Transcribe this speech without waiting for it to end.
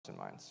and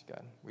minds,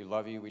 God. We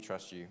love you. We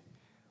trust you.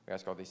 We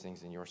ask all these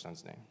things in your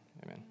Son's name.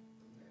 Amen.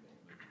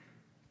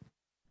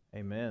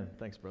 Amen.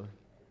 Thanks, brother.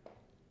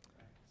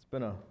 It's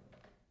been a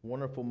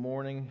wonderful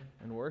morning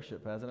in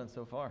worship, hasn't it,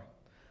 so far?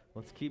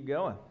 Let's keep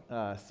going.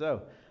 1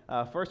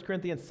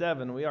 Corinthians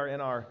 7, we are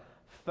in our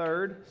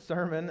third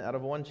sermon out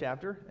of one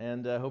chapter,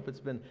 and I hope it's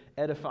been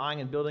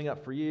edifying and building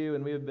up for you.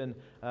 And we have been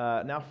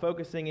now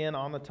focusing in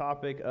on the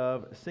topic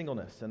of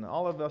singleness. And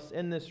all of us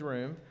in this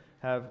room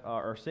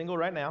are single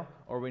right now,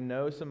 or we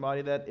know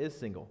somebody that is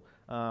single.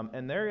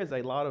 And there is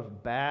a lot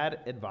of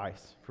bad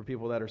advice for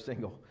people that are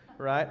single,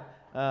 right?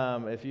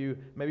 If you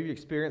maybe you've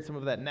experienced some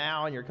of that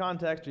now in your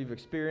context, or you've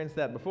experienced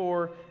that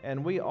before,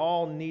 and we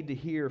all need to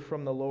hear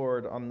from the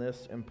Lord on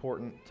this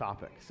important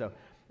topic. So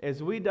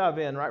as we dive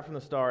in right from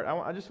the start,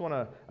 I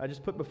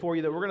just put before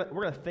you that we're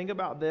gonna think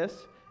about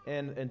this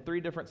in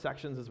three different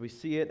sections as we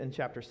see it in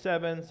chapter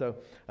 7. So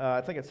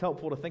I think it's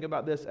helpful to think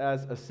about this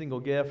as a single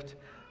gift,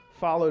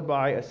 followed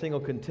by a single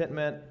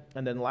contentment,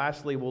 and then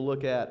lastly, we'll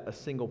look at a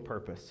single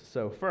purpose.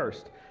 So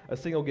first, a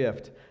single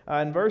gift.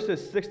 In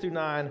verses 6 through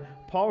 9,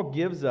 Paul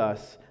gives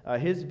us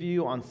his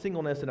view on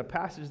singleness in a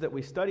passage that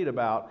we studied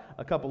about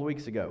a couple of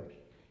weeks ago.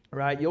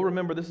 Right, you'll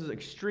remember this is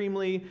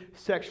extremely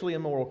sexually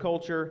immoral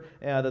culture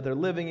that they're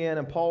living in,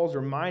 and Paul's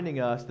reminding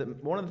us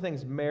that one of the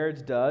things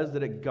marriage does,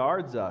 that it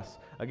guards us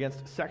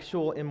against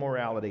sexual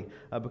immorality,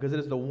 because it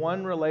is the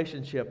one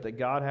relationship that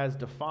God has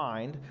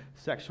defined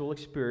sexual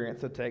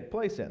experience to take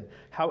place in.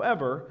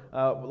 However,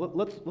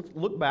 let's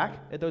look back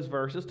at those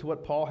verses to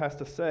what Paul has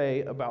to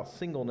say about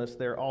singleness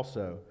there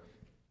also.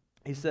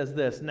 He says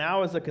this,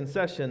 "Now as a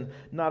concession,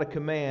 not a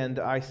command,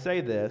 I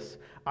say this,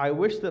 I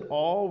wish that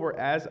all were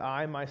as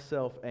I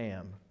myself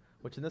am,"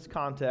 which in this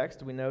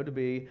context we know to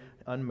be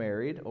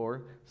unmarried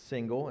or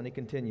single, and he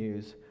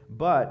continues,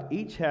 "But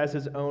each has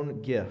his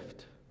own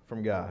gift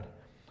from God,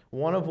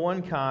 one of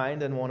one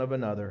kind and one of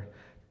another.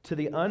 To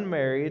the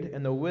unmarried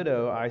and the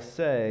widow I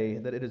say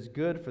that it is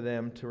good for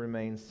them to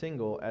remain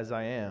single as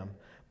I am.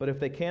 But if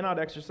they cannot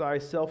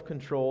exercise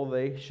self-control,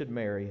 they should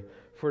marry.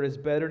 For it is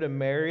better to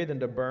marry than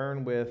to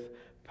burn with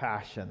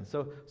passion."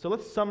 So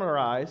let's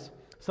summarize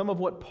some of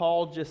what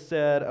Paul just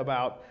said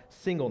about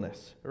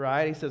singleness,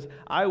 right? He says,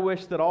 I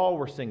wish that all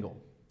were single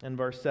in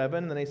verse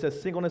 7. Then he says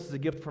singleness is a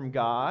gift from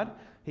God.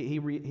 He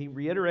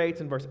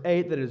reiterates in verse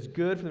 8 that it is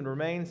good for them to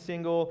remain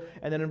single.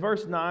 And then in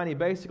verse 9, he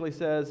basically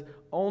says,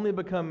 only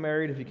become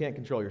married if you can't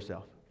control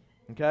yourself.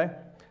 Okay?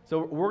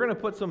 So we're going to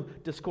put some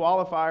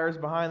disqualifiers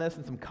behind this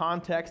and some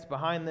context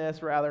behind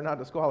this, rather, not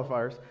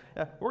disqualifiers.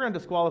 We're going to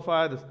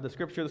disqualify the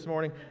scripture this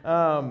morning.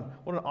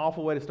 What an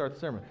awful way to start the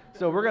sermon.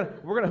 So we're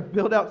going to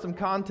build out some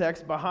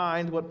context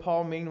behind what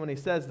Paul means when he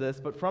says this.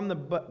 But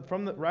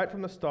right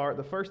from the start,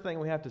 the first thing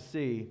we have to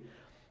see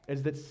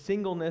is that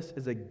singleness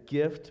is a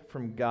gift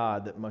from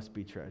God that must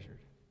be treasured.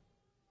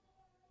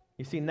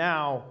 You see,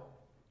 now,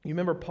 you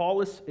remember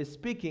Paul is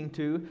speaking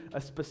to a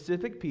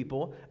specific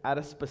people at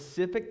a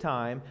specific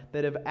time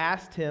that have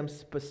asked him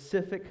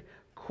specific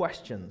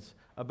questions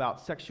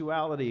about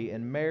sexuality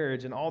and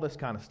marriage and all this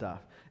kind of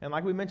stuff. And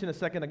like we mentioned a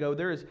second ago,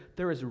 there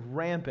is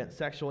rampant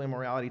sexual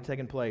immorality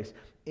taking place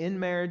in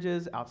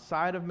marriages,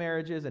 outside of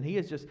marriages, and he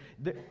is just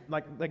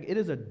like it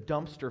is a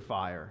dumpster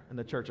fire in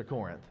the church of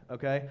Corinth,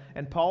 okay?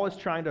 And Paul is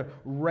trying to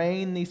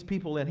rein these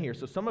people in here.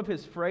 So some of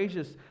his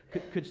phrases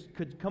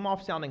could come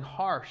off sounding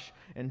harsh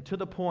and to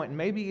the point, and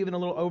maybe even a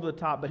little over the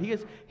top, but he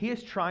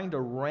is trying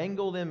to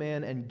wrangle them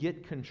in and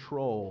get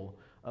control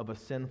of a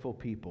sinful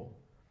people.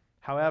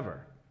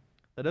 However,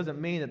 that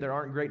doesn't mean that there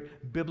aren't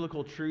great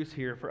biblical truths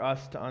here for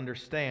us to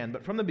understand.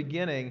 But from the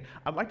beginning,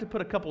 I'd like to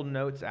put a couple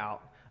notes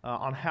out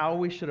on how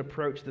we should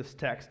approach this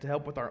text to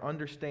help with our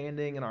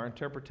understanding and our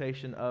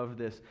interpretation of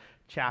this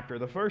chapter.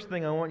 The first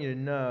thing I want you to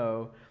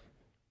know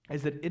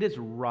is that it is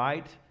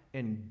right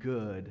and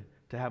good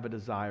to have a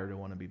desire to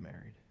want to be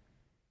married.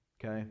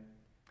 Okay?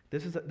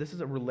 This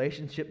is a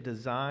relationship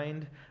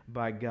designed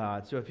by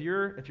God. So if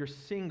you're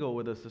single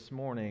with us this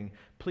morning,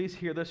 please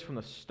hear this from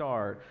the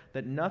start,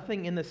 that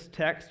nothing in this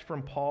text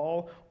from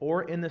Paul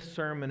or in this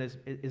sermon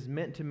is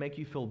meant to make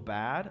you feel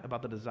bad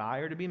about the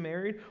desire to be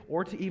married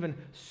or to even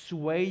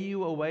sway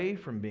you away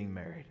from being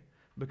married.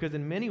 Because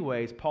in many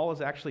ways, Paul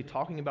is actually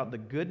talking about the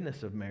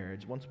goodness of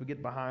marriage once we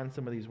get behind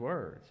some of these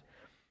words.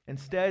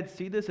 Instead,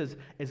 see this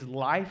as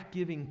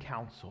life-giving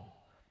counsel.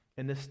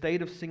 In this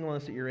state of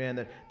singleness that you're in,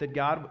 that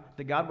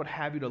God would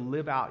have you to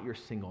live out your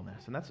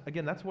singleness. And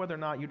that's whether or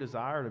not you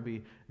desire to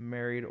be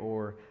married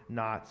or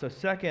not. So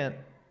second,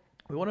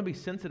 we want to be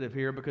sensitive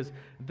here because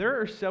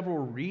there are several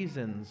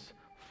reasons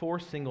for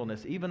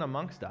singleness, even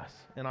amongst us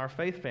in our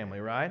faith family,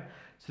 right?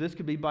 So this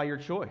could be by your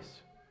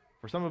choice.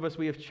 For some of us,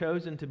 we have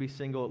chosen to be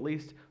single, at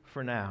least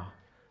for now.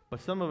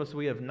 But some of us,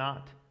 we have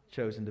not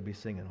chosen to be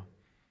single.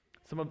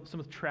 Some of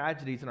the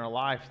tragedies in our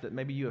lives that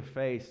maybe you have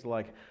faced,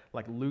 like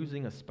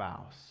losing a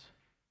spouse,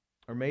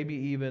 or maybe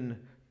even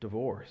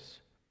divorce.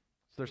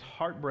 So there's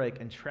heartbreak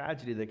and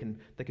tragedy that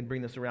can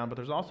bring this around, but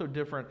there's also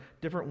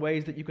different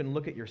ways that you can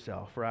look at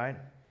yourself, right?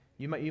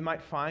 You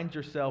might find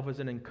yourself as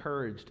an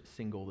encouraged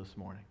single this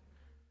morning.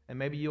 And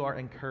maybe you are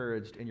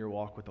encouraged in your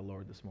walk with the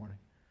Lord this morning.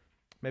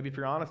 Maybe if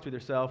you're honest with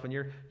yourself and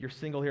you're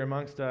single here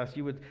amongst us,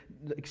 you would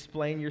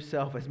explain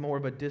yourself as more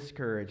of a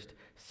discouraged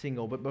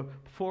single. But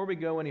before we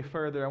go any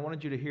further, I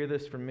wanted you to hear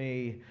this from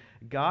me.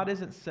 God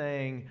isn't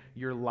saying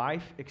your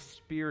life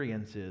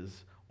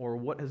experiences or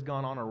what has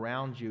gone on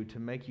around you to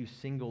make you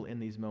single in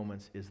these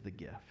moments is the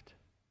gift.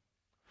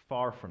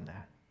 Far from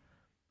that.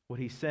 What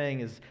he's saying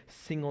is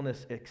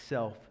singleness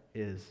itself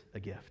is a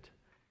gift.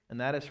 And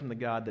that is from the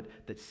God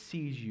that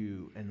sees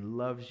you and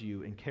loves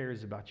you and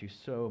cares about you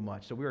so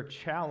much. So we are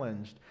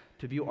challenged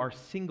to view our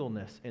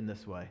singleness in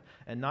this way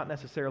and not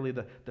necessarily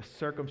the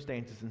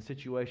circumstances and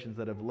situations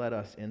that have led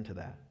us into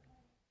that.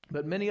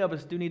 But many of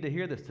us do need to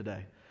hear this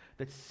today,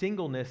 that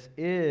singleness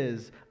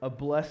is a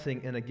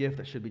blessing and a gift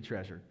that should be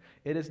treasured.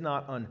 It is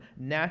not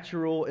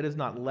unnatural. It is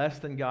not less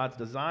than God's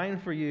design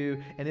for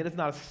you, and it is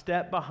not a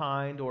step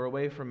behind or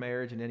away from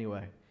marriage in any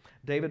way.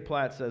 David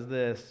Platt says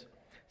this,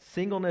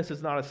 singleness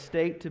is not a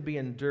state to be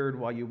endured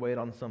while you wait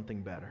on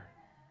something better.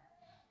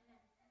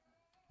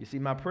 You see,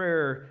 my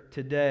prayer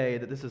today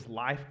that this is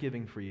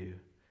life-giving for you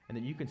and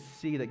that you can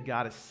see that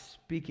God is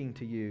speaking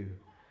to you.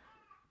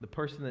 The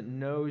person that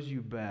knows you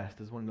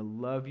best is wanting to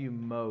love you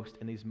most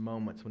in these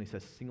moments when he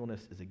says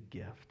singleness is a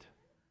gift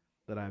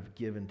that I've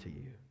given to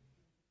you.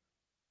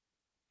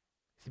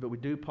 See, but we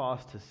do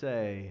pause to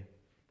say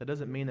that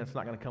doesn't mean that it's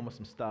not going to come with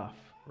some stuff,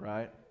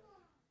 right?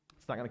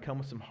 It's not going to come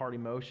with some hard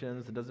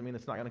emotions. It doesn't mean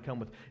it's not going to come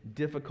with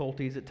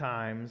difficulties at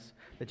times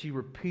that you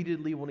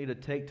repeatedly will need to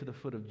take to the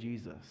foot of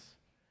Jesus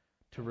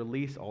to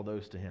release all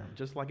those to him,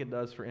 just like it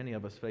does for any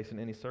of us facing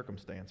any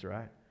circumstance,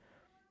 right?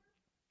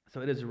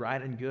 So it is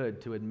right and good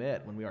to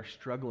admit when we are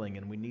struggling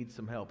and we need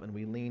some help and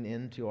we lean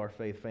into our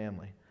faith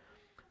family.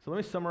 So let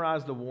me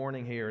summarize the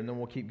warning here and then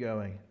we'll keep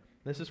going.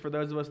 This is for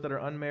those of us that are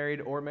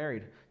unmarried or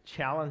married,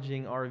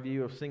 challenging our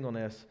view of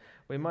singleness.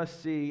 We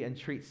must see and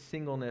treat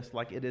singleness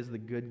like it is the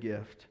good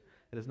gift.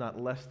 It is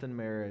not less than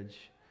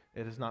marriage.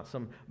 It is not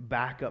some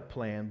backup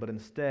plan, but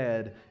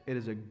instead, it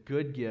is a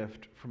good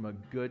gift from a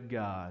good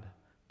God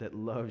that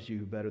loves you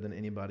better than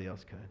anybody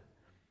else could.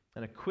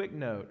 And a quick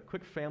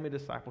family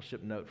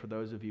discipleship note for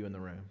those of you in the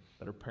room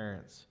that are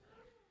parents.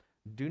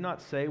 Do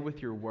not say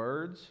with your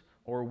words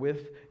or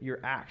with your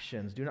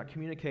actions, do not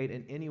communicate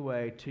in any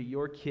way to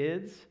your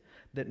kids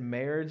that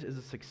marriage is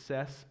a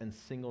success and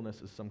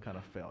singleness is some kind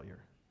of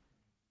failure.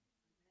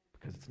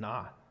 Because it's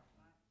not.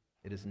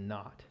 It is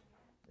not.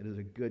 It is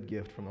a good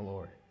gift from the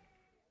Lord.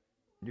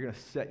 You're going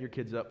to set your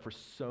kids up for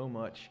so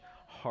much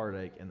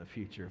heartache in the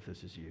future if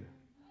this is you.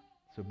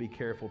 So be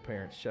careful,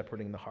 parents,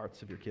 shepherding the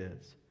hearts of your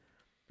kids.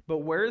 But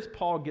where is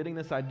Paul getting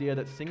this idea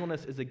that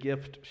singleness is a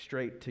gift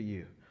straight to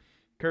you?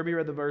 Kirby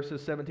read the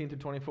verses 17 through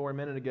 24 a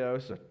minute ago,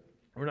 so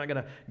we're not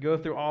going to go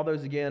through all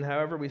those again.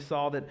 However, we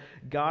saw that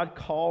God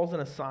calls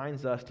and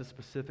assigns us to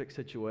specific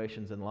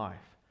situations in life,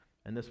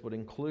 and this would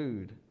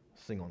include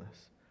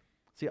singleness.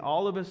 See,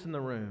 all of us in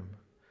the room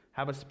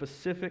have a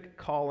specific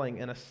calling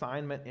and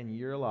assignment in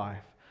your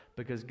life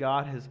because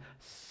God has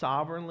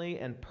sovereignly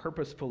and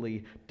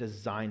purposefully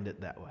designed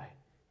it that way.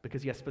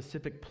 Because he has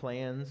specific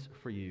plans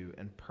for you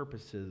and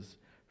purposes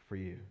for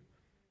you.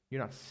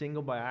 You're not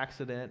single by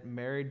accident,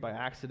 married by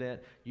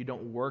accident. You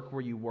don't work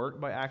where you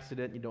work by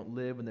accident. You don't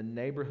live in the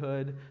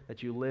neighborhood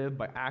that you live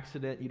by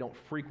accident. You don't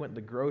frequent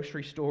the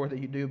grocery store that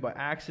you do by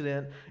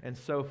accident, and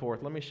so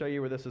forth. Let me show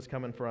you where this is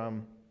coming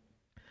from.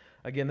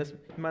 Again,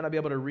 you might not be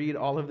able to read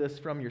all of this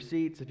from your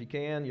seats. If you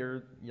can,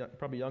 you're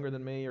probably younger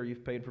than me or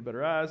you've paid for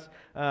better eyes.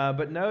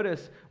 But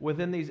notice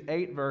within these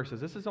 8 verses,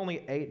 this is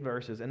only 8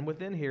 verses. And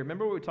within here,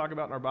 remember what we talk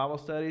about in our Bible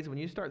studies? When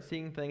you start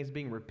seeing things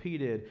being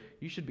repeated,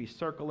 you should be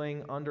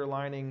circling,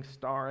 underlining,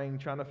 starring,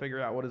 trying to figure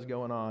out what is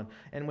going on.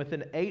 And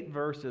within 8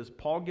 verses,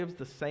 Paul gives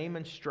the same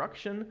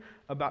instruction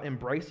about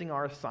embracing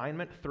our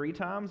assignment 3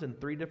 times in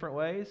 3 different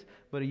ways,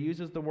 but he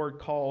uses the word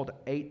called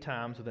 8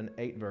 times within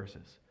 8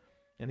 verses.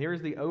 And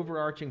here's the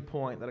overarching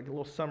point, that a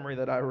little summary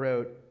that I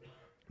wrote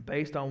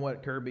based on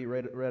what Kirby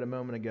read a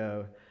moment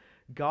ago.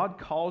 God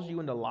calls you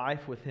into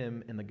life with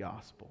him in the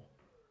gospel.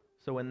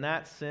 So in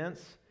that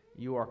sense,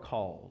 you are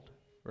called,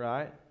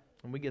 right?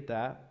 And we get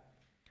that.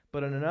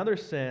 But in another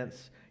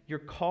sense, you're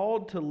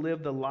called to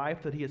live the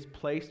life that he has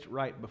placed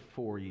right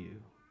before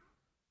you.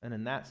 And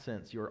in that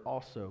sense, you're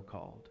also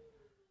called.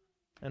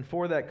 And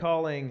for that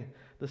calling,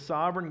 the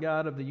sovereign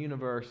God of the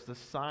universe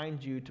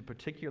assigned you to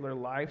particular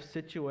life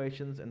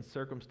situations and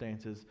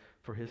circumstances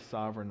for his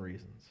sovereign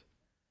reasons.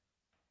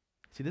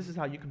 See, this is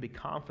how you can be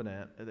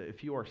confident that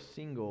if you are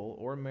single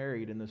or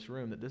married in this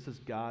room, that this is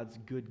God's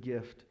good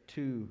gift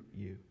to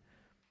you.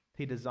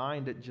 He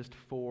designed it just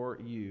for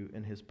you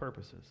and his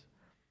purposes.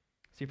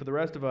 See, for the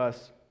rest of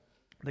us,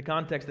 the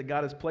context that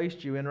God has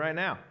placed you in right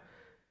now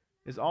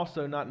is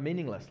also not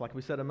meaningless. Like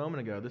we said a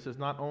moment ago, this is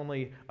not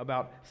only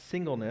about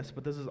singleness,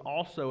 but this is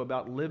also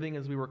about living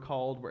as we were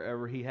called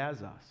wherever he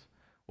has us.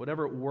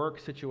 Whatever work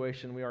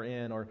situation we are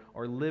in or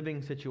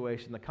living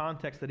situation, the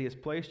context that he has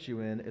placed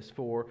you in is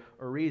for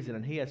a reason,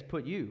 and he has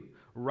put you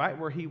right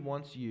where he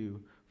wants you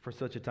for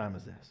such a time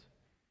as this.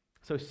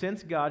 So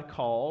since God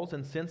calls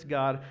and since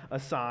God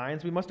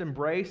assigns, we must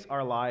embrace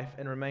our life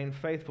and remain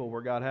faithful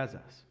where God has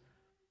us.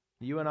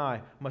 You and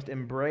I must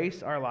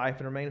embrace our life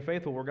and remain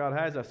faithful where God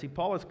has us. See,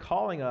 Paul is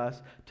calling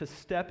us to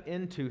step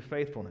into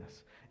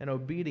faithfulness and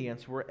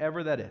obedience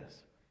wherever that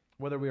is,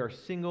 whether we are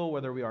single,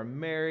 whether we are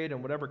married,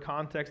 in whatever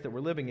context that we're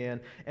living in.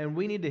 And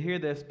we need to hear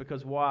this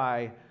because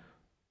why?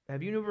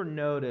 Have you ever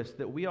noticed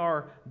that we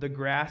are the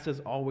grass is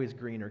always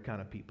greener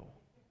kind of people?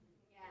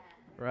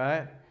 Yeah.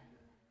 Right?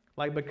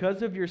 Like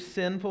because of your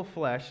sinful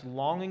flesh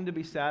longing to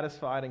be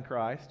satisfied in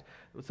Christ,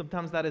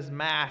 sometimes that is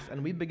masked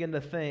and we begin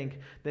to think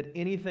that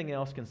anything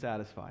else can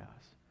satisfy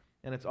us.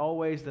 And it's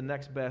always the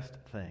next best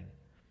thing.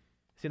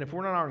 See, and if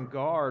we're not on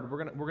guard,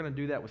 we're going to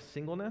do that with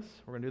singleness.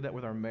 We're going to do that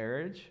with our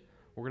marriage.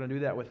 We're going to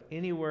do that with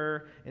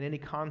anywhere in any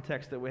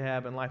context that we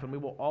have in life. And we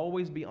will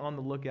always be on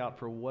the lookout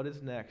for what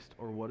is next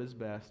or what is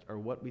best or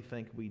what we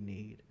think we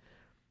need.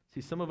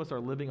 See, some of us are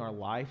living our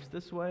lives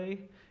this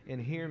way. And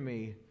hear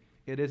me,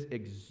 it is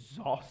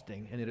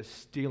exhausting and it is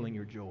stealing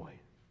your joy.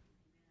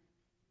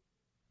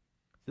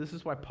 This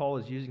is why Paul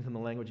is using some of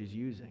the language he's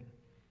using.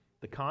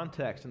 The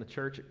context in the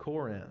church at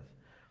Corinth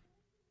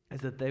is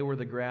that they were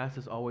the grass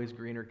is always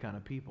greener kind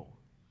of people.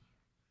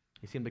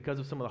 You see, and because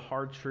of some of the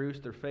hard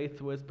truths their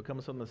faith with, because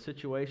of some of the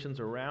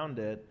situations around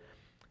it,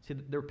 see,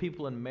 there were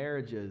people in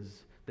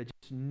marriages that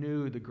just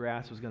knew the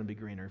grass was going to be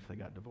greener if they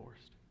got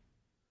divorced.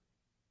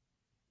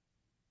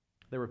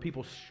 There were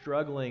people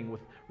struggling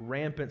with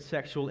rampant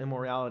sexual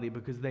immorality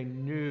because they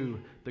knew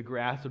the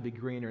grass would be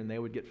greener and they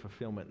would get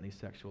fulfillment in these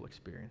sexual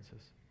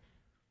experiences.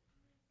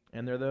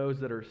 And there are those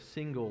that are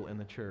single in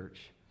the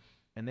church,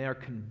 and they are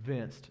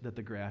convinced that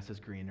the grass is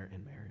greener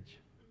in marriage.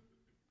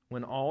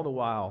 When all the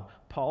while,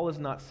 Paul is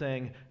not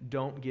saying,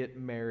 don't get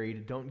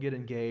married, don't get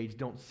engaged,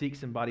 don't seek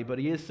somebody, but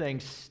he is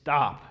saying,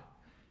 stop.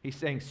 He's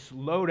saying,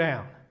 slow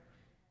down.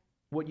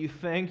 What you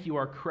think you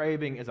are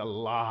craving is a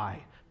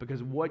lie,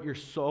 because what your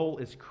soul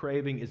is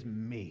craving is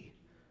me.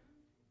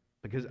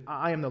 Because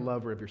I am the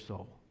lover of your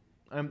soul.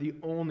 I am the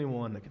only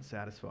one that can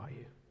satisfy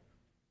you.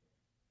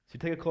 So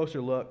take a closer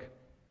look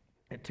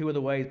at two of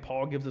the ways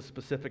Paul gives us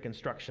specific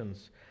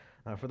instructions.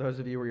 For those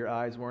of you where your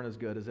eyes weren't as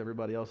good as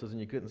everybody else's and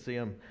you couldn't see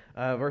them.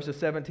 Verses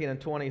 17 and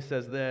 20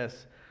 says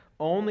this,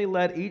 only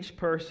let each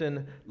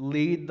person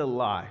lead the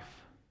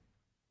life.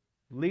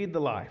 Lead the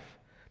life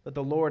that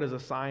the Lord has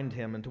assigned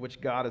him and to which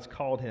God has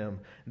called him.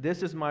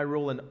 This is my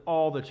rule in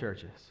all the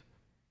churches.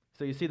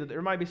 So you see that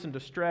there might be some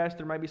distress,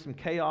 there might be some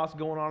chaos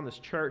going on in this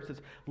church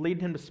that's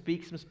leading him to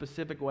speak some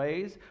specific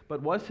ways.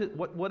 But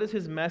what is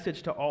his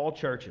message to all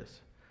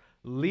churches?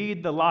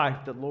 Lead the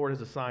life that the Lord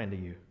has assigned to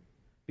you.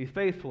 Be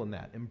faithful in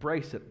that.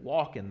 Embrace it.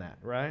 Walk in that,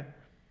 right?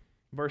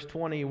 Verse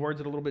 20 he words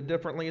it a little bit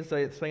differently.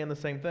 It's saying the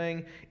same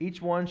thing.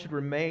 Each one should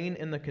remain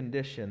in the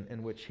condition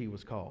in which he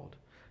was called.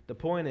 The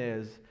point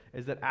is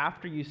that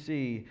after you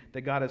see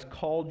that God has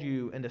called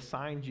you and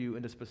assigned you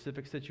into a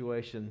specific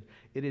situation,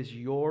 it is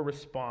your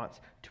response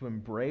to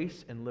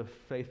embrace and live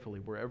faithfully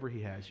wherever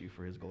he has you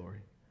for his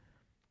glory.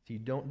 So you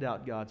don't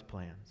doubt God's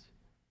plans.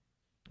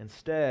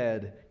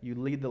 Instead, you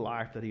lead the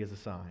life that he has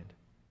assigned.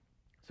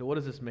 So what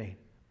does this mean?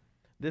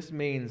 This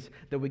means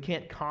that we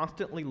can't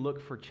constantly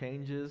look for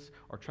changes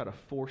or try to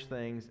force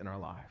things in our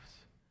lives.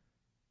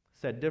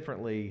 Said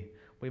differently,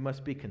 we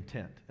must be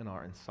content in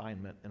our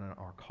assignment and in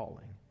our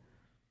calling.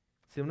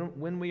 See,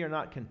 when we are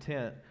not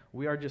content,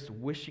 we are just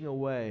wishing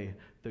away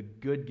the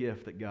good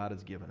gift that God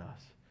has given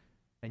us.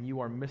 And you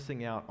are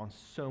missing out on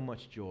so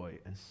much joy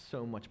and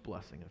so much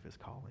blessing of his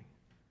calling.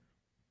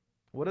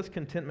 What does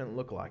contentment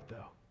look like,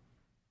 though?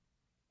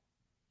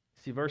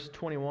 See, verse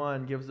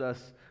 21 gives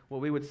us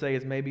what we would say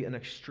is maybe an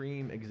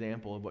extreme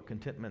example of what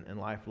contentment in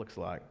life looks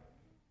like.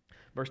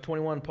 Verse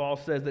 21, Paul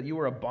says that you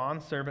were a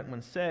bondservant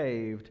when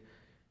saved.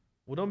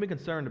 Well, don't be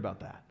concerned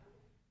about that.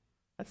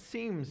 That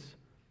seems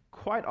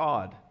quite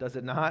odd, does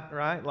it not,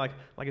 right? Like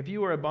if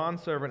you were a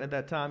bondservant at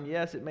that time,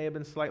 yes, it may have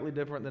been slightly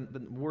different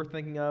than we're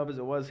thinking of as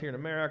it was here in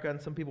America,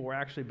 and some people were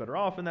actually better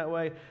off in that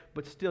way,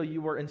 but still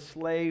you were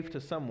enslaved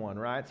to someone,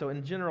 right? So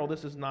in general,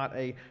 this is not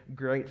a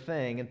great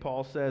thing. And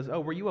Paul says,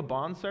 oh, were you a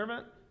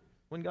bondservant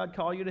when God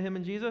called you to him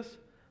in Jesus?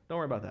 Don't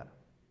worry about that.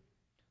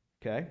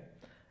 Okay?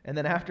 And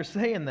then after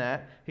saying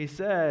that, he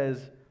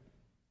says,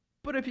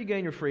 but if you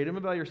gain your freedom,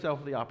 avail yourself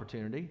of the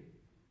opportunity.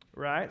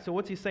 Right? So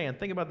what's he saying?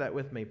 Think about that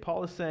with me.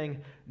 Paul is saying,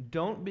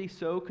 don't be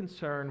so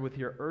concerned with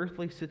your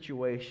earthly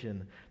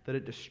situation that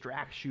it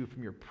distracts you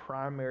from your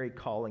primary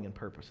calling and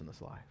purpose in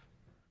this life.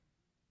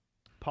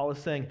 Paul is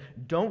saying,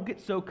 don't get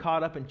so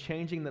caught up in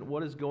changing that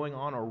what is going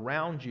on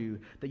around you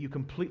that you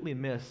completely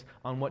miss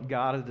on what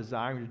God is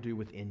desiring to do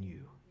within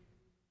you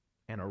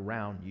and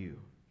around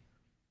you.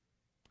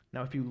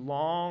 Now, if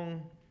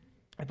along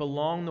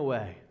the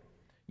way,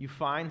 you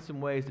find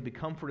some ways to be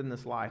comforted in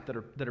this life that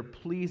are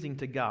pleasing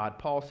to God,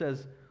 Paul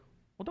says,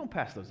 well, don't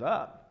pass those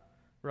up,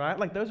 right?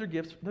 Like those are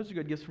gifts, those are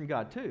good gifts from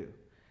God too.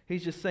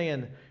 He's just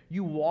saying,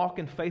 you walk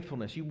in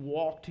faithfulness, you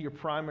walk to your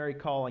primary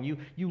calling,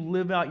 you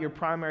live out your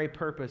primary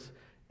purpose,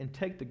 and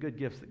take the good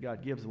gifts that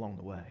God gives along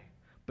the way,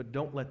 but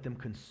don't let them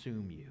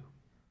consume you.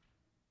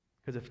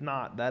 Because if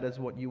not, that is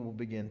what you will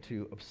begin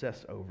to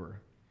obsess over.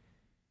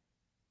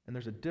 And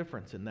there's a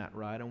difference in that,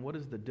 right? And what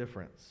is the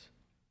difference?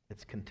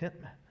 It's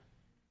contentment.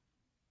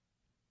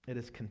 It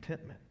is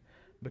contentment.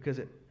 Because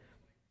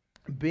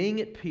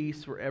being at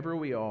peace wherever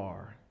we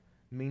are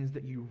means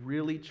that you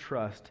really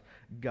trust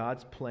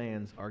God's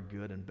plans are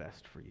good and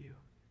best for you.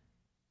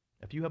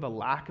 If you have a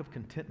lack of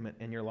contentment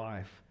in your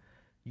life,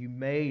 you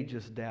may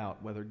just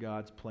doubt whether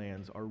God's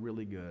plans are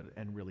really good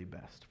and really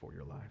best for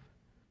your life.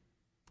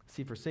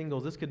 See, for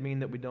singles, this could mean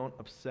that we don't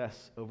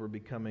obsess over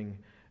becoming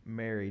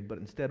married, but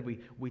instead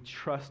we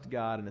trust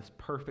God in His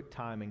perfect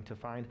timing to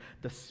find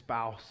the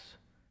spouse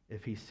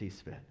if He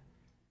sees fit.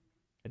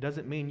 It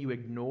doesn't mean you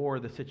ignore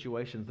the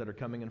situations that are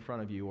coming in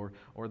front of you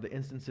or the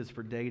instances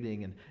for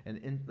dating and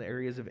in the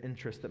areas of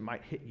interest that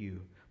might hit you,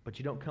 but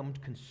you don't come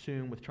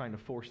consumed with trying to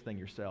force things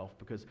yourself,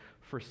 because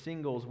for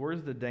singles,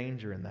 where's the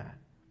danger in that?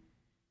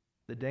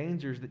 The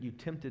danger is that you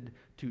tempted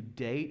to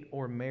date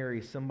or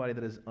marry somebody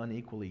that is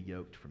unequally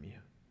yoked from you,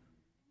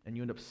 and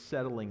you end up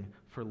settling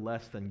for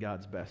less than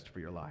God's best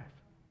for your life.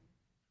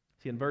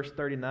 See, in verse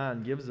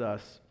 39 gives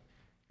us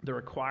the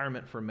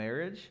requirement for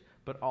marriage,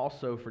 but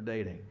also for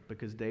dating,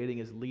 because dating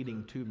is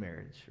leading to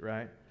marriage,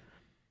 right?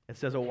 It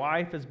says, a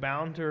wife is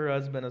bound to her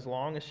husband as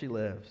long as she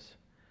lives.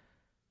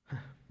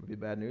 Would be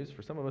bad news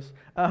for some of us.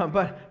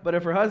 But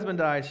if her husband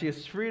dies, she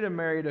is free to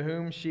marry to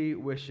whom she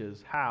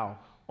wishes. How?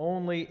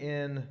 Only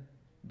in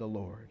the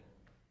Lord.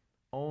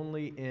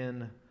 Only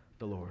in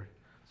the Lord.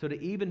 So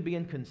to even be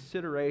in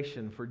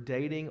consideration for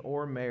dating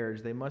or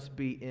marriage, they must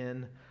be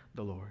in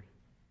the Lord.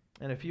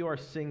 And if you are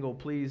single,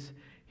 please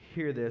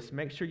hear this.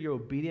 Make sure you're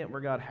obedient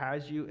where God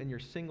has you in your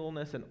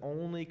singleness, and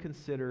only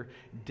consider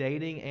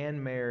dating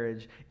and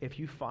marriage if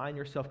you find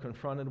yourself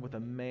confronted with a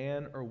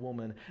man or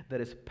woman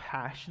that is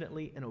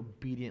passionately and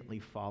obediently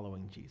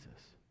following Jesus.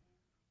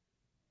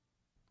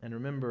 And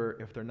remember,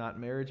 if they're not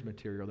marriage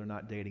material, they're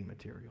not dating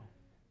material.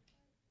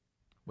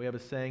 We have a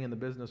saying in the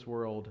business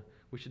world,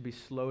 we should be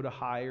slow to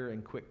hire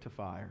and quick to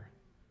fire.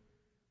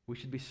 We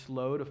should be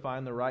slow to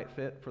find the right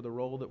fit for the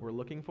role that we're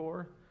looking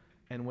for.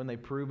 And when they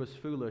prove us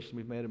foolish and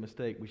we've made a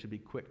mistake, we should be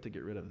quick to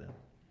get rid of them.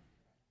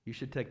 You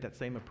should take that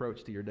same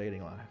approach to your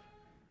dating life.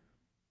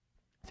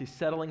 See,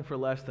 settling for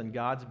less than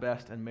God's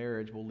best in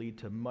marriage will lead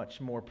to much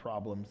more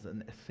problems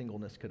than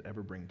singleness could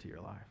ever bring to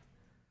your life.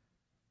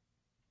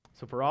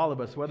 So for all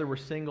of us, whether we're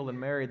single and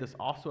married, this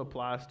also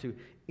applies to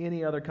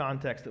any other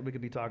context that we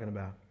could be talking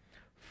about.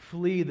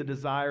 Flee the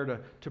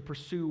desire to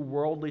pursue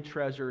worldly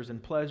treasures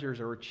and pleasures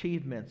or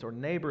achievements or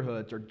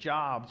neighborhoods or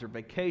jobs or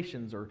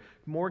vacations or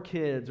more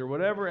kids or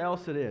whatever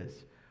else it is,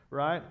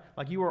 right?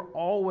 Like, you are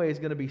always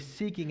going to be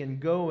seeking and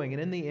going,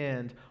 and in the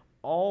end,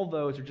 all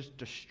those are just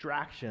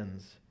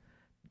distractions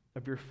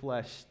of your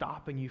flesh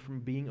stopping you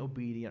from being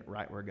obedient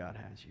right where God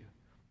has you.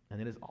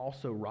 And it is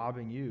also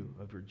robbing you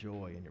of your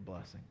joy and your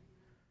blessing.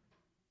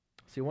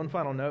 See, one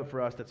final note for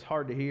us that's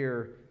hard to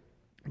hear,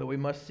 but we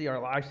must see our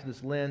lives through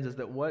this lens, is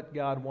that what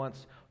God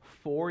wants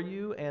for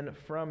you and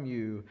from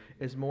you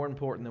is more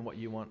important than what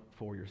you want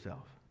for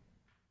yourself.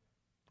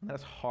 And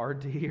that's hard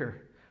to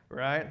hear,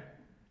 right?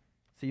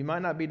 So you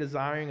might not be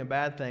desiring a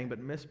bad thing, but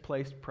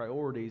misplaced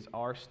priorities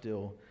are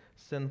still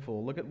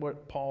sinful. Look at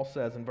what Paul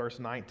says in verse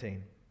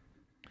 19.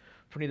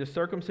 For neither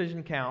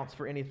circumcision counts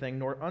for anything,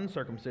 nor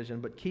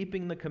uncircumcision, but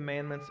keeping the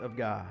commandments of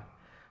God.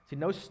 See,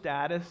 no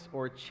status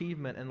or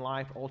achievement in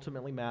life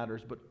ultimately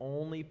matters, but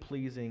only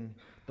pleasing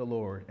the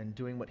Lord and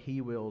doing what He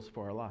wills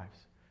for our lives.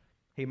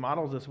 He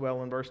models this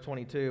well in verse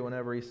 22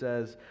 whenever he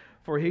says,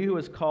 for he who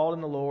is called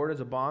in the Lord as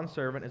a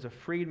bondservant is a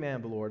freedman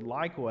of the Lord.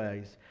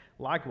 Likewise,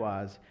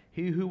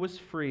 he who was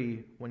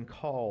free when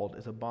called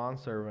is a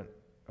bondservant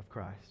of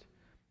Christ.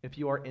 If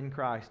you are in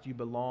Christ, you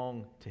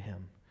belong to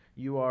Him.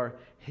 You are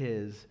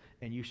His,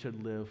 and you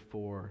should live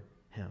for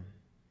Him.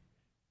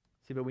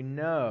 See, but we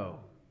know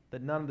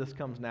that none of this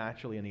comes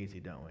naturally and easy,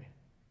 don't we?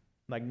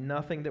 Like,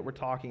 nothing that we're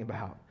talking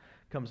about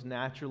comes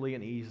naturally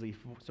and easily.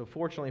 So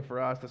fortunately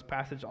for us, this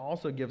passage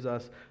also gives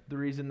us the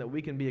reason that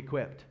we can be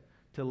equipped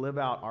to live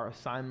out our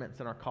assignments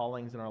and our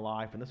callings in our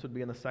life. And this would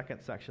be in the second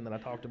section that I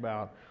talked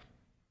about,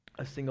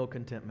 a single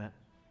contentment.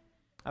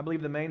 I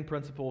believe the main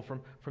principle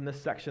from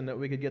this section that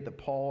we could get that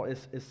Paul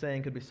is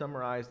saying could be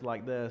summarized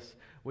like this.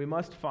 We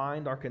must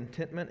find our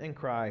contentment in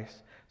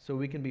Christ so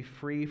we can be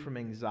free from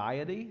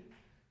anxiety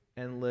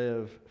and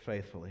live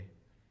faithfully.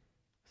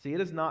 See, it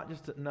is not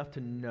just enough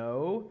to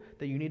know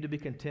that you need to be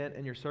content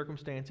in your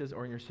circumstances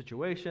or in your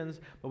situations,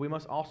 but we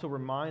must also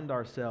remind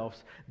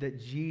ourselves that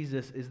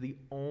Jesus is the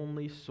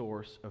only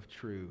source of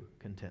true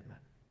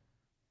contentment.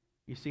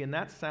 You see, and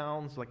that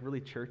sounds like really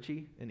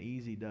churchy and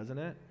easy, doesn't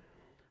it?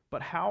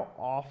 But how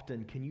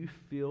often can you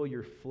feel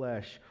your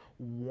flesh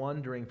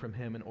wandering from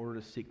Him in order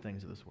to seek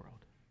things of this world,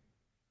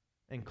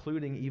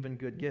 including even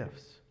good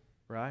gifts,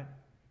 right?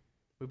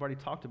 We've already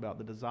talked about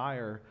the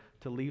desire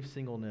to leave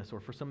singleness or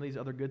for some of these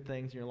other good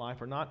things in your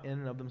life are not in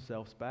and of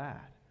themselves bad,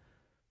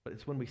 but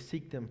it's when we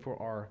seek them for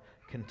our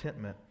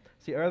contentment.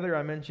 See, earlier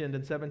I mentioned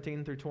in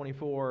 17 through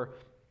 24,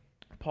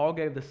 Paul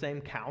gave the same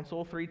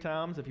counsel 3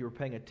 times. If you were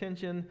paying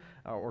attention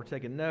or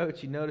taking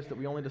notes, you noticed that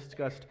we only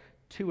discussed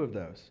two of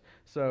those.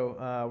 So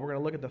we're going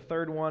to look at the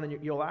third one,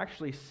 and you'll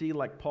actually see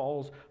like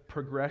Paul's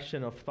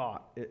progression of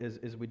thought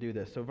as we do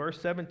this. So verse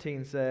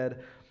 17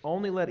 said,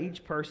 only let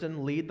each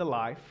person lead the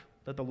life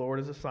that the Lord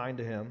has assigned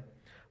to him.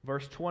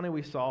 Verse 20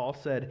 we saw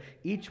said,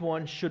 each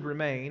one should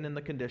remain in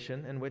the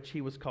condition in which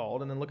he was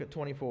called. And then look at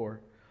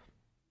 24.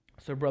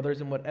 So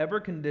brothers, in whatever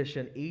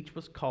condition each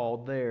was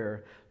called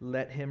there,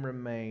 let him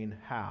remain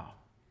how?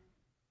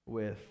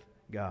 With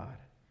God.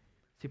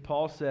 See,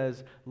 Paul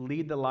says,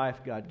 lead the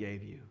life God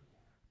gave you.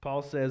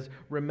 Paul says,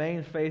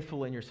 remain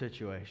faithful in your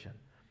situation.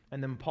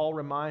 And then Paul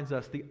reminds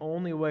us the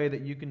only way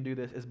that you can do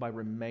this is by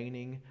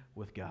remaining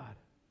with God,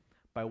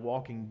 by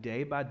walking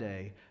day by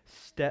day,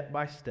 step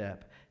by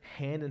step,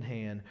 hand in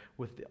hand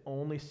with the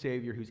only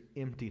Savior who's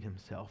emptied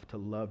himself to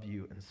love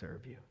you and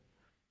serve you.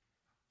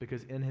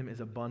 Because in him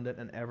is abundant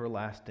and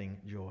everlasting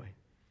joy.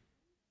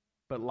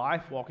 But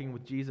life walking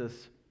with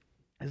Jesus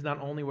is not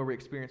only where we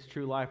experience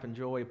true life and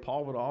joy.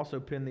 Paul would also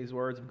pen these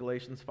words of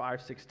Galatians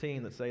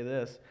 5:16 that say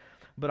this,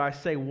 but I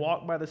say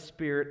walk by the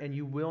Spirit and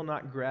you will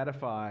not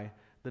gratify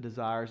the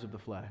desires of the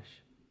flesh.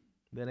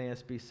 Then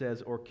ASB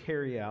says, or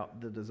carry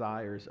out the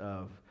desires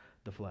of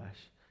the flesh.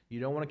 You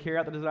don't want to carry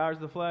out the desires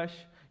of the flesh.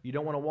 You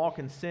don't want to walk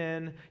in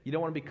sin. You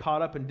don't want to be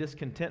caught up in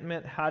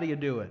discontentment. How do you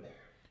do it?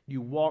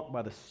 You walk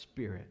by the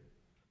Spirit.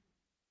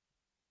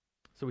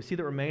 So we see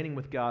that remaining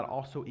with God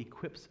also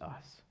equips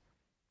us.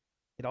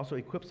 It also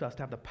equips us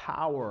to have the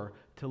power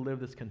to live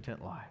this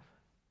content life,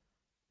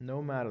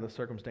 no matter the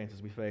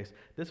circumstances we face.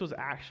 This was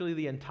actually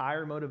the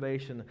entire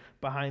motivation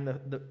behind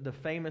the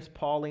famous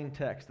Pauline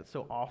text that's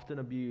so often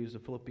abused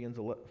of Philippians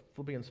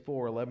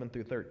 4:11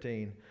 through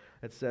 13.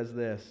 It says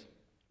this,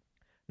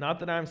 not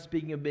that I am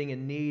speaking of being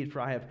in need, for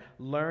I have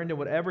learned in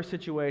whatever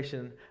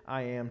situation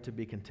I am to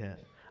be content.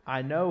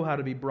 I know how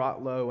to be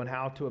brought low and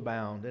how to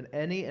abound. In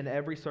any and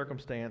every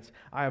circumstance,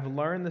 I have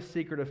learned the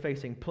secret of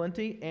facing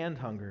plenty and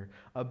hunger,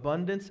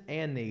 abundance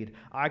and need.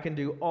 I can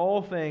do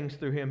all things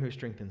through him who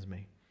strengthens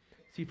me.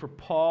 See, for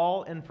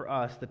Paul and for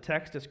us, the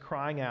text is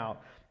crying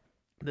out,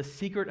 the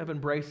secret of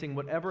embracing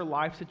whatever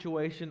life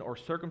situation or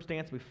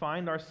circumstance we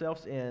find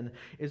ourselves in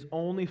is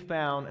only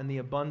found in the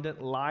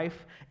abundant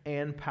life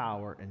and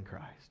power in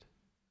Christ.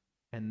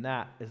 And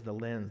that is the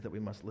lens that we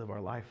must live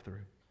our life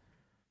through.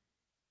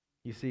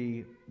 You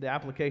see, the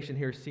application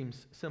here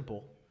seems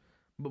simple,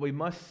 but we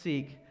must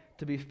seek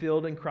to be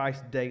filled in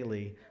Christ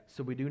daily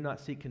so we do not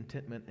seek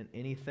contentment in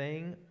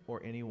anything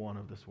or anyone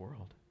of this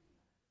world.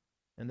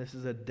 And this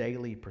is a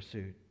daily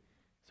pursuit.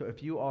 So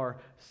if you are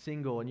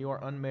single and you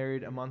are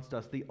unmarried amongst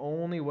us, the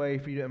only way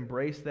for you to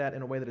embrace that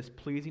in a way that is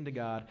pleasing to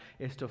God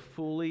is to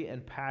fully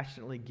and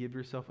passionately give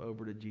yourself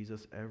over to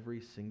Jesus every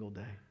single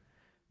day,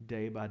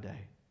 day by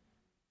day.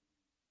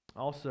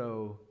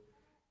 Also,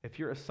 if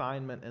your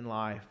assignment in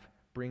life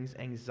brings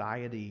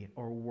anxiety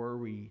or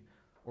worry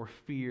or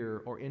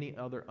fear or any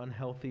other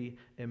unhealthy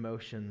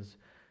emotions,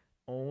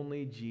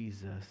 only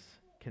Jesus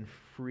can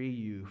free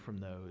you from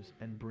those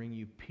and bring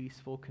you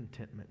peaceful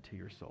contentment to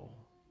your soul.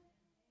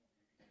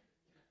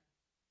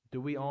 Do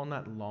we all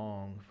not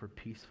long for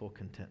peaceful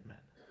contentment?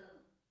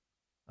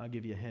 I'll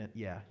give you a hint.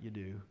 Yeah, you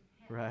do,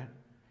 right?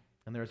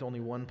 And there's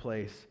only one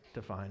place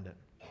to find it.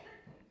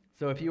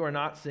 So if you are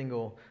not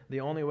single,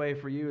 the only way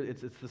for you,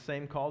 it's the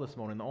same call this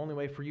morning, the only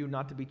way for you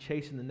not to be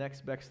chasing the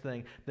next best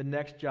thing, the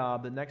next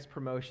job, the next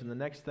promotion, the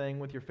next thing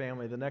with your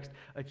family, the next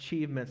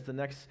achievements, the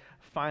next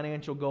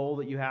financial goal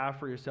that you have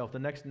for yourself, the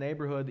next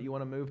neighborhood that you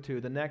want to move to,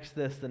 the next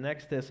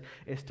this,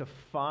 is to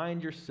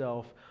find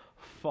yourself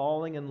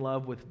falling in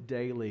love with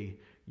daily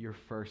your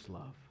first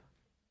love.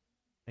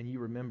 And you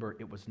remember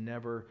it was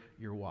never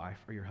your wife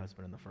or your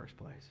husband in the first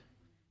place.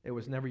 It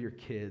was never your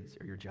kids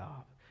or your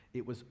job.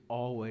 It was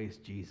always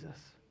Jesus.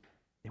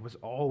 It was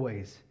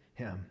always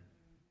him.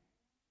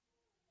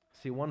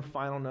 See, one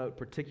final note,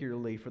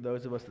 particularly for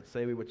those of us that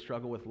say we would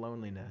struggle with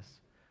loneliness.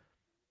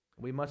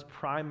 We must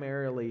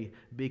primarily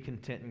be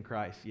content in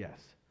Christ, yes.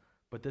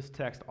 But this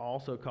text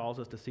also calls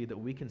us to see that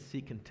we can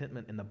seek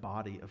contentment in the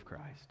body of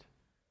Christ.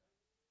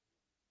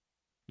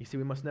 You see,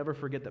 we must never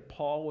forget that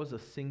Paul was a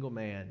single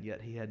man,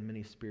 yet he had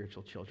many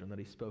spiritual children that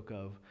he spoke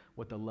of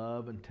with the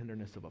love and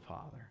tenderness of a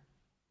father.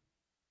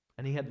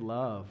 And he had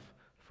love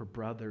for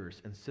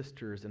brothers and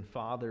sisters and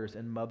fathers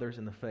and mothers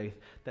in the faith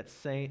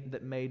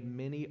that made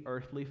many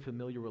earthly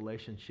familiar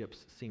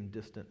relationships seem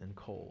distant and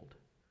cold.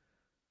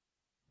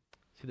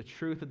 See, the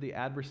truth that the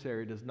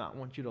adversary does not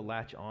want you to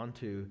latch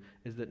onto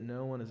is that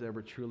no one is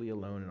ever truly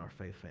alone in our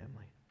faith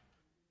family.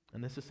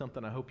 And this is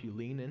something I hope you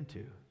lean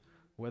into,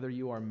 whether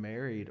you are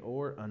married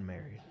or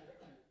unmarried.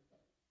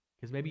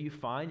 Because maybe you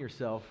find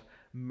yourself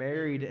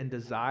married and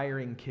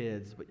desiring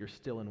kids, but you're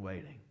still in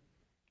waiting.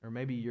 Or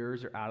maybe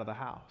yours are out of the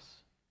house,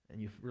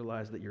 and you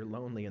realize that you're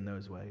lonely in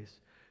those ways.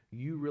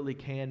 You really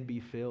can be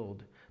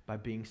filled by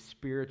being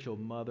spiritual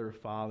mother,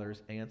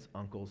 fathers, aunts,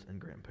 uncles, and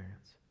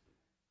grandparents.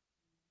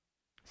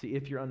 See,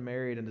 if you're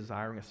unmarried and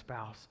desiring a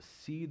spouse,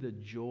 see the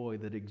joy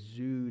that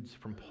exudes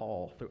from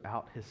Paul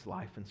throughout his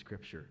life in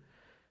Scripture,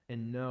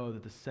 and know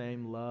that the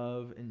same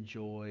love and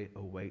joy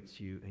awaits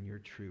you in your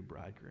true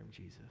bridegroom,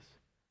 Jesus.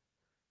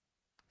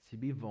 See,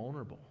 be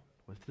vulnerable.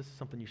 If this is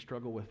something you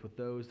struggle with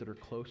those that are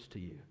close to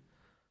you,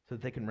 so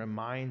that they can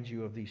remind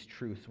you of these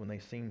truths when they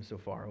seem so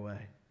far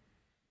away.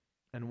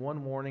 And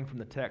one warning from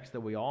the text that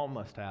we all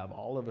must have,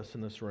 all of us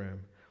in this room,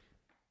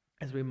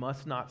 is we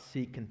must not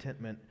seek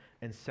contentment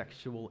in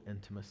sexual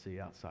intimacy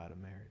outside of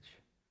marriage.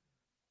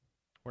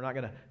 We're not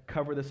going to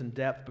cover this in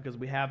depth because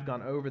we have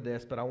gone over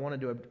this, but I wanted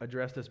to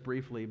address this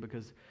briefly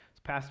because as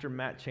Pastor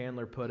Matt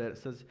Chandler put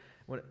it,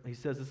 when he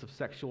says this of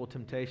sexual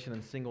temptation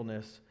and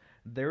singleness,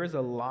 there is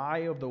a lie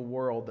of the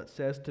world that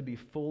says to be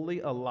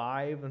fully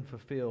alive and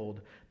fulfilled,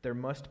 there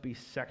must be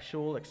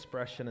sexual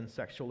expression and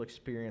sexual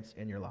experience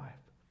in your life.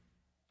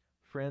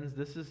 Friends,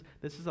 this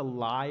is a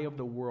lie of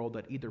the world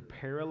that either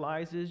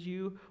paralyzes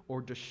you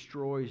or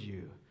destroys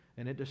you,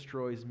 and it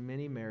destroys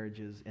many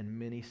marriages and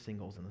many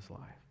singles in this life.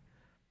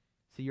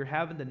 See, you're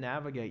having to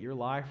navigate your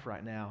life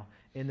right now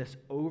in this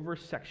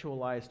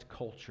over-sexualized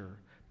culture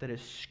that is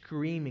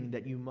screaming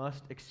that you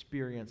must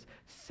experience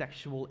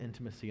sexual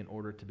intimacy in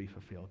order to be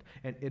fulfilled.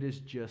 And it is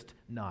just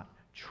not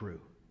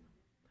true.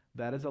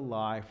 That is a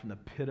lie from the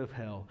pit of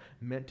hell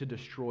meant to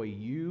destroy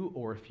you,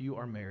 or if you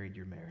are married,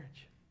 your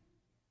marriage.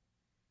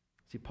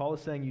 See, Paul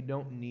is saying you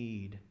don't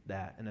need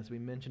that. And as we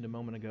mentioned a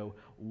moment ago,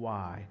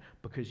 why?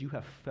 Because you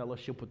have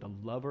fellowship with the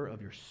lover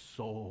of your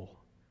soul.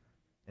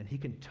 And he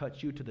can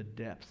touch you to the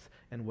depths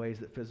in ways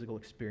that physical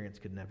experience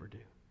could never do.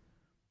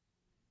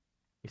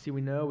 You see,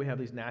 we know we have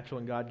these natural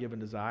and God-given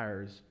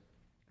desires,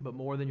 but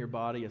more than your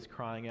body is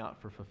crying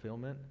out for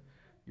fulfillment,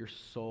 your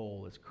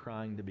soul is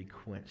crying to be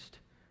quenched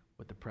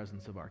with the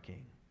presence of our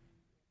King.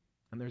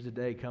 And there's a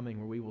day coming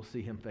where we will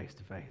see him face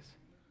to face.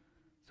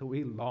 So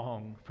we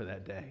long for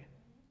that day.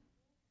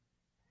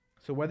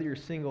 So whether you're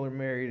single or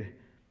married,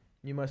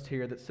 you must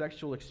hear that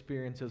sexual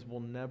experiences will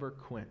never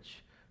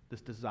quench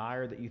this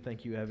desire that you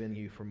think you have in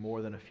you for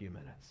more than a few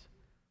minutes.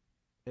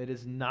 It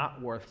is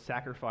not worth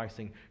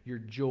sacrificing your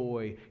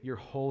joy, your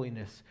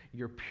holiness,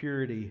 your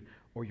purity,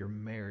 or your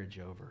marriage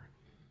over.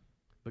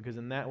 Because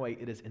in that way,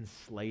 it is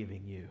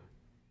enslaving you.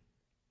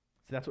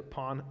 So that's what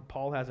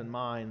Paul has in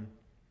mind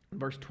in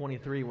verse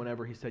 23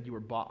 whenever he said you were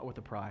bought with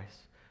a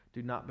price.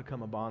 Do not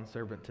become a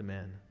bondservant to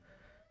men.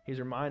 He's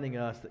reminding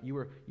us that you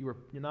were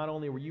not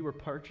only were you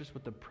purchased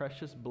with the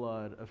precious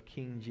blood of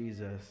King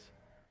Jesus,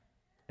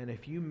 and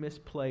if you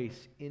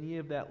misplace any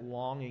of that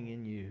longing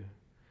in you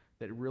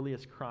that really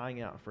is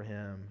crying out for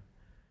him,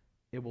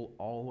 it will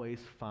always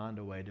find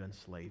a way to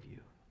enslave you.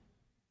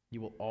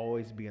 You will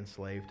always be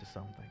enslaved to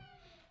something.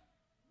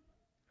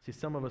 See,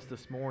 some of us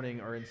this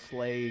morning are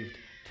enslaved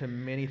to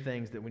many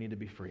things that we need to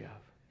be free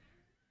of.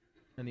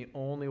 And the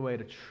only way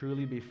to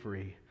truly be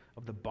free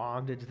of the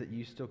bondage that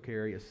you still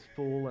carry is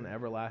full and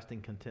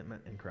everlasting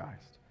contentment in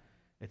Christ.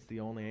 It's the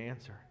only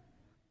answer.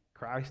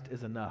 Christ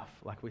is enough,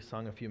 like we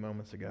sung a few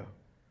moments ago.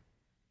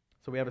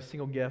 So we have a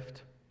single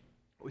gift,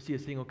 we see a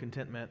single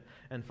contentment,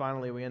 and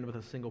finally we end with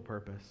a single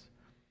purpose.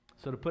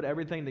 So to put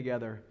everything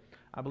together,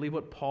 I believe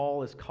what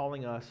Paul is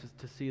calling us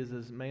to see as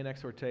his main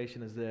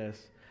exhortation is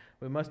this: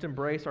 we must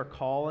embrace our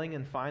calling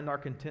and find our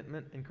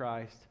contentment in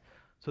Christ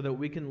so that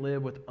we can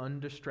live with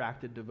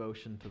undistracted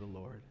devotion to the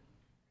Lord.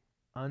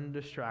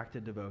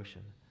 Undistracted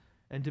devotion.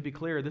 And to be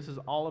clear, this is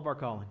all of our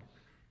calling.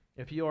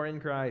 If you are in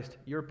Christ,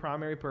 your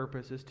primary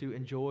purpose is to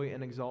enjoy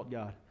and exalt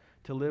God,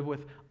 to live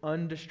with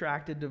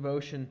undistracted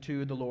devotion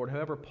to the Lord.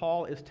 However,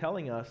 Paul is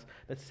telling us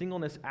that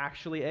singleness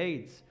actually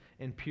aids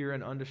in pure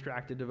and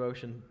undistracted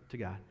devotion to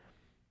God.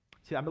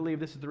 See, I believe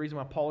this is the reason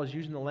why Paul is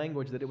using the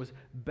language that it was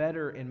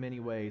better in many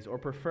ways or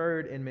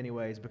preferred in many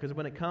ways, because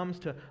when it comes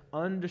to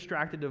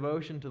undistracted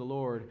devotion to the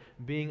Lord,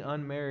 being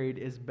unmarried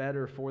is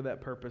better for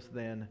that purpose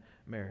than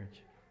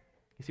marriage.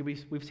 You see,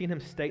 we've seen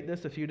him state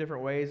this a few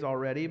different ways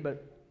already,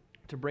 but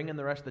to bring in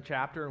the rest of the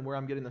chapter and where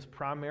I'm getting this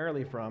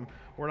primarily from,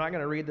 we're not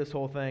going to read this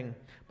whole thing,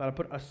 but I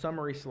put a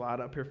summary slide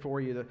up here for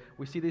you.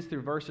 We see these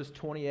through verses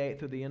 28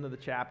 through the end of the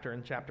chapter.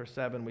 In chapter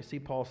 7, we see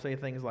Paul say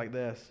things like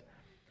this.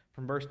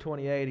 From verse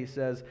 28, he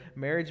says,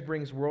 marriage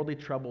brings worldly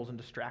troubles and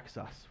distracts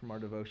us from our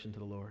devotion to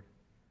the Lord.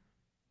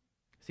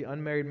 See,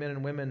 unmarried men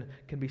and women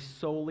can be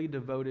solely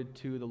devoted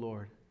to the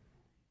Lord.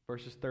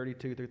 Verses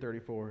 32 through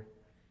 34.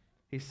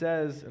 He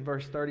says in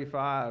verse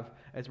 35,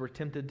 as we're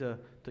tempted to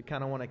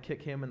kind of want to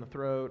kick him in the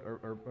throat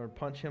or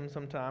punch him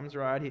sometimes,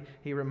 right?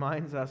 He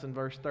reminds us in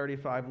verse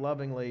 35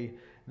 lovingly,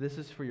 this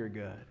is for your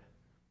good.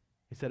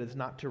 He said it's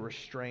not to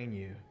restrain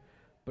you,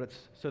 but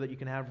it's so that you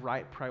can have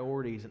right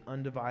priorities and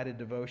undivided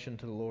devotion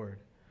to the Lord.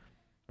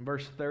 In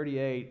verse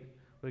 38,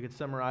 we could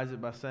summarize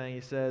it by saying, he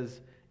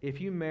says,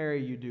 if you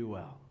marry, you do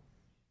well.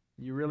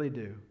 You really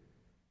do.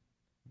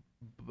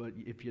 But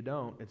if you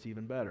don't, it's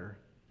even better,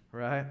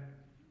 right?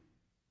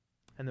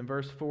 And then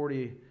verse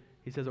 40,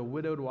 he says, a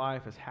widowed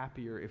wife is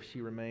happier if she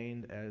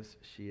remained as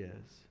she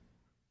is.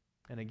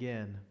 And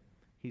again,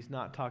 he's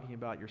not talking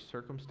about your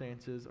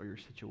circumstances or your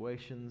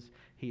situations.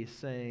 He is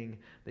saying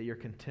that your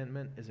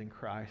contentment is in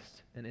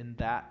Christ. And in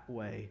that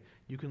way,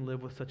 you can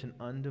live with such an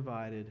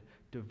undivided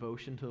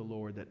devotion to the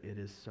Lord that it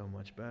is so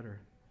much better.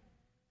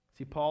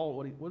 See,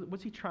 Paul,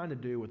 what's he trying to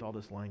do with all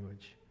this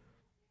language?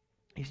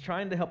 He's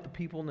trying to help the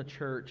people in the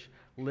church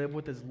live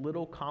with as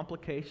little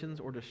complications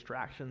or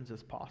distractions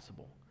as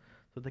possible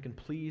so that they can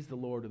please the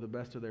Lord to the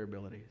best of their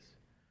abilities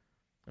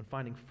and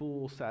finding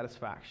full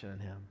satisfaction in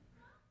Him.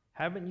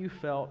 Haven't you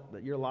felt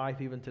that your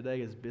life even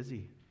today is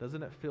busy?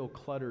 Doesn't it feel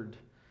cluttered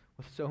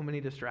with so many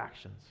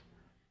distractions?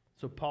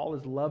 So Paul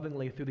is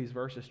lovingly through these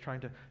verses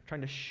trying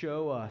to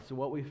show us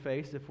what we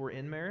face if we're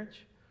in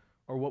marriage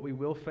or what we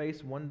will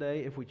face one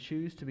day if we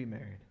choose to be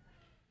married.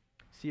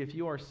 See, if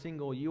you are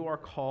single, you are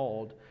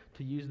called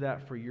to use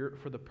that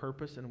for the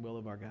purpose and will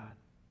of our God.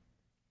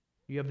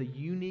 You have the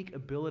unique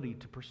ability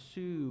to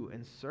pursue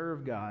and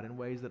serve God in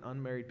ways that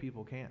unmarried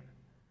people can't.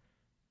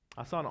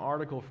 I saw an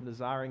article from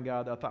Desiring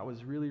God that I thought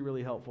was really,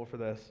 really helpful for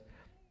this,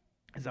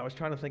 as I was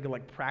trying to think of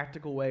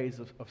practical ways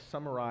of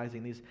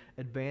summarizing these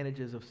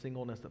advantages of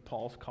singleness that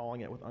Paul's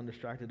calling it with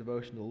undistracted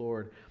devotion to the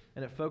Lord.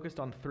 And it focused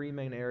on three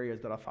main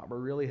areas that I thought were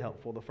really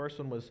helpful. The first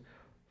one was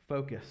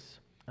focus,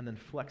 and then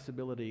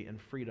flexibility and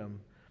freedom.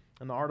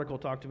 And the article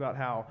talked about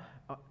how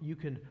you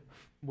can,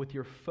 with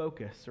your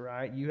focus,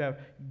 right, you have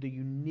the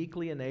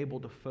uniquely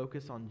enabled to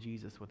focus on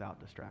Jesus without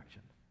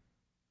distraction.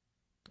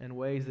 In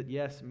ways that,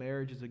 yes,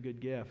 marriage is a good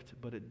gift,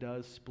 but it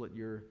does split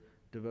your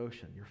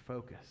devotion, your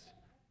focus.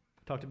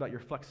 Talked about your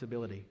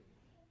flexibility.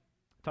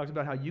 Talked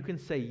about how you can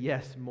say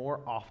yes more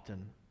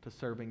often to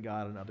serving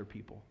God and other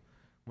people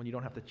when you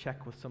don't have to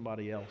check with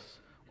somebody else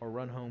or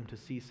run home to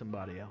see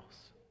somebody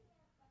else.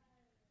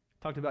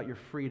 Talked about your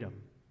freedom.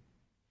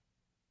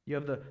 You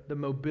have the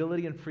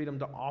mobility and freedom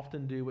to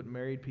often do what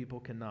married people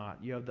cannot.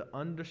 You have the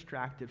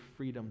undistracted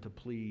freedom to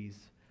please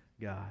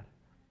God.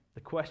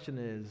 The question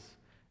is,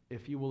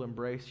 if you will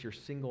embrace your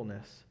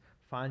singleness,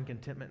 find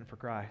contentment for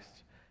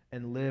Christ,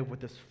 and live with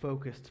this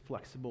focused,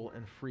 flexible,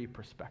 and free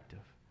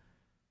perspective.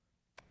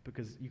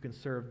 Because you can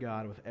serve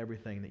God with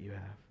everything that you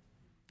have.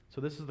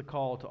 So this is the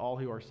call to all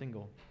who are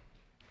single.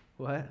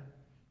 What?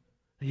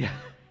 Yeah,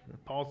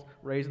 Paul's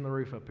raising the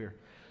roof up here.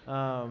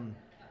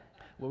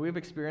 Well, we've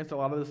experienced a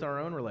lot of this in our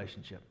own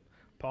relationship.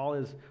 Paul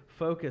is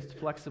focused,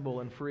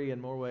 flexible, and free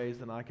in more ways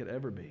than I could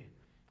ever be.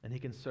 And he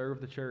can serve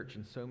the church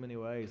in so many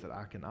ways that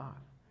I cannot.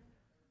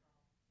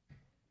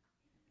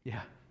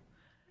 Yeah.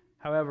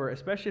 However,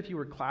 especially if you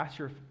were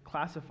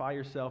classify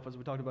yourself, as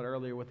we talked about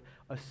earlier, with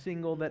a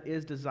single that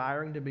is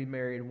desiring to be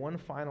married, one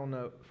final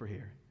note for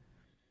here.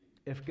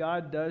 If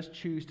God does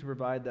choose to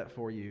provide that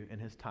for you in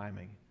His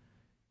timing,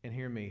 and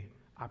hear me,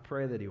 I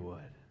pray that He would.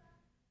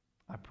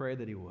 I pray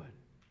that He would.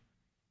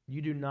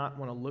 You do not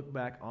want to look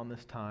back on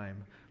this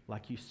time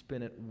like you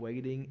spent it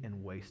waiting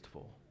and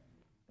wasteful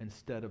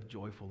instead of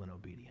joyful and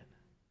obedient.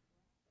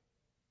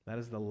 That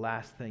is the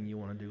last thing you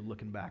want to do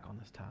looking back on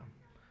this time.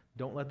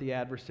 Don't let the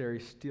adversary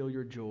steal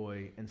your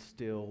joy and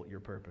steal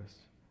your purpose.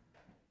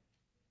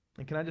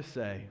 And can I just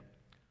say,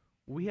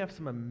 we have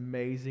some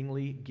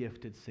amazingly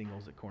gifted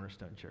singles at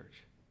Cornerstone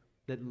Church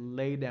that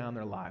lay down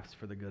their lives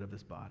for the good of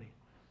this body.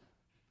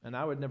 And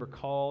I would never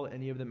call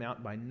any of them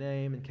out by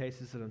name in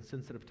case it's an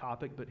insensitive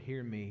topic, but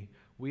hear me,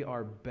 we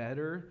are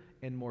better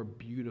and more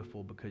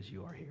beautiful because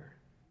you are here.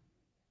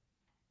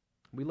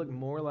 We look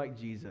more like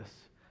Jesus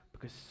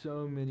because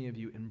so many of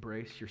you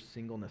embrace your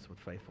singleness with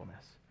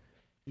faithfulness,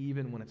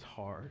 even when it's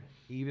hard,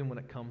 even when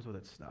it comes with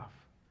its stuff.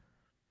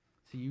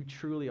 See, you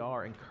truly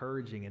are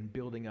encouraging and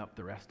building up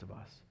the rest of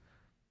us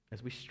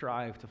as we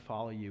strive to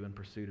follow you in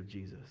pursuit of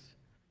Jesus.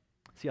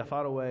 See, I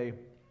thought a way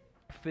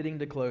fitting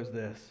to close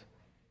this.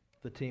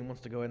 The team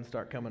wants to go ahead and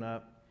start coming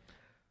up.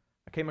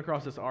 I came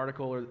across this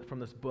article from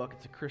this book.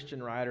 It's a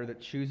Christian writer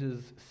that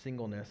chooses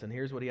singleness, and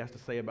here's what he has to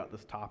say about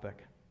this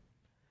topic.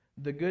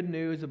 The good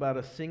news about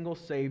a single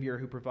Savior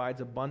who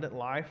provides abundant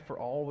life for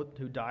all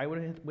who die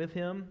with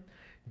Him,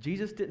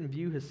 Jesus didn't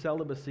view His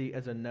celibacy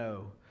as a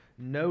no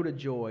to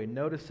joy,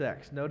 no to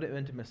sex, no to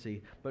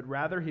intimacy, but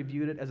rather He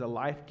viewed it as a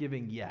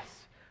life-giving yes.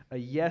 A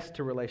yes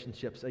to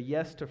relationships, a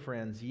yes to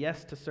friends,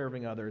 yes to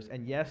serving others,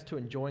 and yes to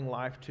enjoying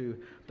life to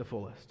the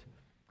fullest.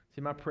 See,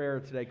 my prayer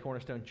today,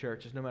 Cornerstone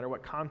Church, is no matter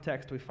what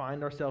context we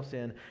find ourselves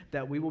in,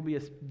 that we will be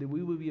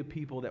a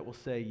people that will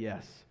say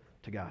yes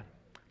to God.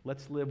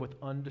 Let's live with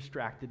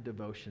undistracted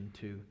devotion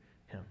to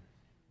Him.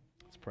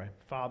 Let's pray.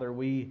 Father,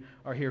 we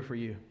are here for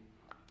You.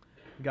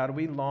 God,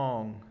 we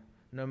long,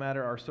 no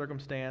matter our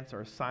circumstance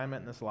or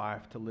assignment in this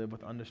life, to live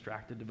with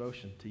undistracted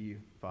devotion to You,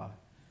 Father.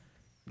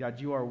 God,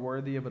 You are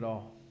worthy of it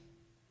all.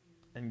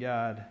 And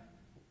God,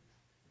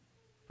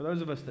 for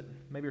those of us that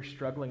maybe are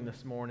struggling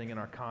this morning in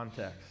our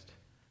context,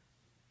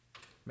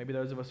 maybe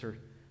those of us are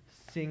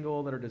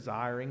single that are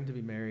desiring to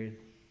be married,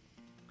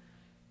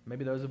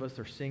 maybe those of us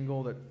are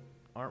single that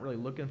aren't really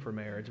looking for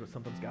marriage, but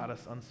something's got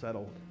us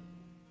unsettled.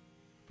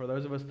 For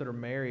those of us that are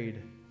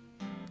married,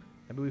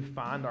 maybe we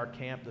find our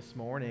camp this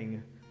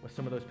morning with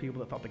some of those people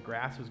that thought the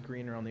grass was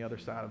greener on the other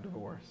side of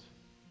divorce.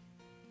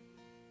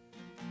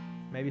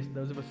 Maybe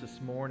those of us this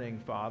morning,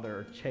 Father,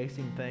 are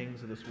chasing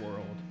things of this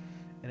world,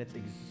 and it's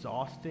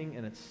exhausting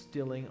and it's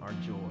stilling our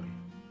joy.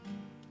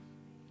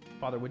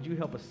 Father, would You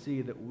help us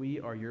see that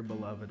we are Your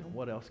beloved, and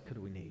what else could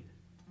we need?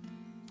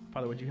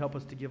 Father, would You help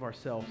us to give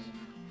ourselves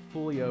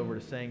fully over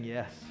to saying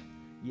yes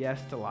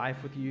yes to life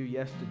with you,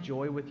 yes to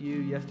joy with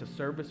you, yes to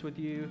service with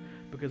you,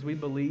 because we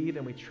believe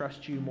and we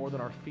trust you more than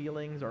our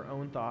feelings, our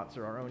own thoughts,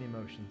 or our own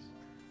emotions.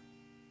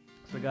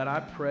 So God, I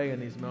pray in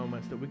these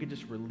moments that we could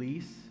just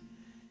release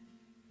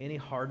any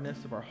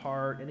hardness of our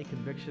heart, any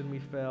conviction we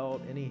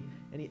felt, any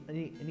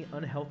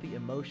unhealthy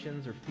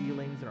emotions or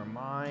feelings in our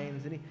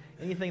minds,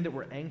 anything that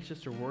we're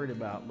anxious or worried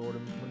about, Lord,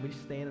 and when we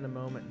stand in a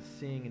moment and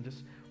sing and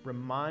just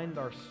remind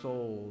our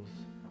souls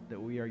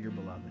that we are your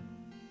beloved.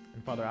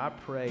 And Father, I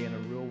pray in a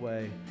real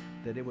way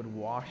that it would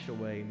wash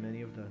away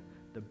many of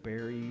the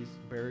barriers,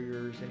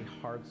 any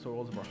hard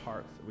soils of our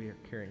hearts that we are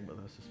carrying with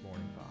us this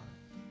morning, Father.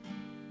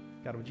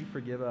 God, would you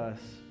forgive us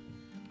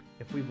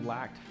if we've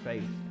lacked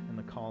faith in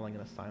the calling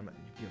and assignment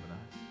you've given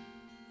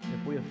us?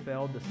 If we have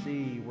failed to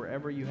see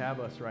wherever you have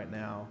us right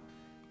now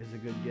is a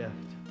good gift,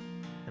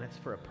 and it's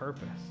for a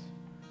purpose.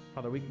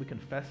 Father, we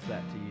confess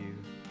that to you.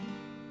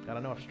 God,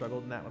 I know I've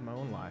struggled in that with my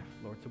own life,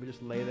 Lord, so we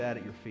just lay that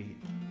at your feet.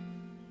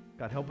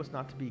 God, help us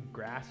not to be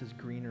grass is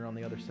greener on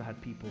the other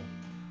side people,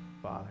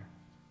 Father,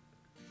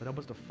 but help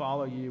us to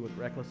follow you with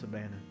reckless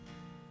abandon.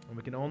 And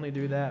we can only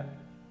do that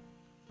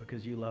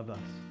because you love us.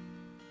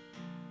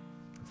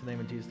 In the name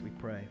of Jesus we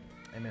pray.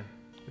 Amen.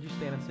 Would you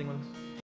stand and sing with us?